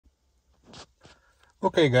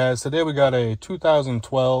Okay guys, today we got a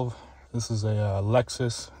 2012, this is a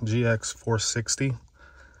Lexus GX460.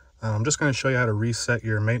 I'm just going to show you how to reset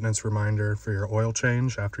your maintenance reminder for your oil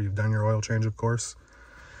change after you've done your oil change, of course.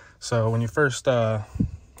 So when you first turn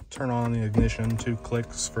on the ignition, 2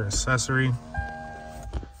 clicks for accessory.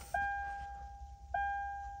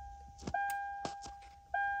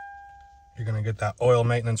 You're going to get that oil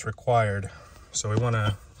maintenance required. So we want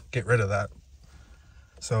to get rid of that.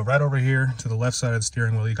 So right over here to the left side of the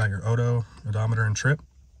steering wheel, you got your odometer and trip.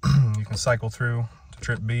 You can cycle through to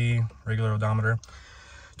trip B, regular odometer.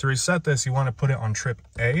 To reset this, you want to put it on trip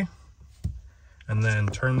A and then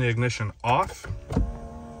turn the ignition off.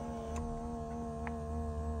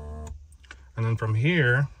 And then from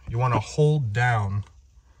here, you want to hold down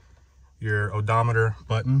your odometer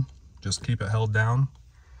button. Just keep it held down.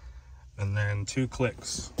 And then 2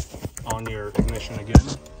 clicks on your ignition again.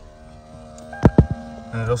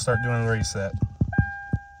 And it'll start doing the reset.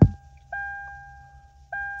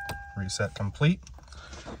 Reset complete.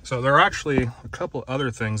 So there are actually a couple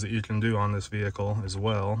other things that you can do on this vehicle as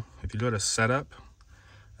well. If you go to setup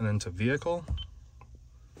and then to vehicle,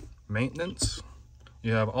 maintenance,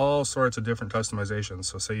 you have all sorts of different customizations.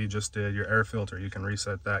 So say you just did your air filter, you can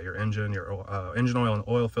reset that, your engine oil and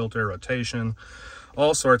oil filter, rotation,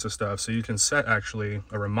 all sorts of stuff. So you can set actually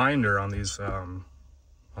a reminder on these,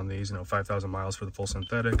 5,000 miles for the full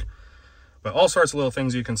synthetic, but all sorts of little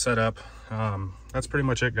things you can set up. That's pretty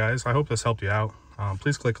much it, guys. I hope this helped you out.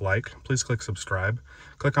 Please click like, please click subscribe,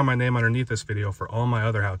 click on my name underneath this video for all my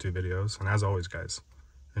other how-to videos. And as always, guys,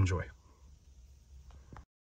 enjoy.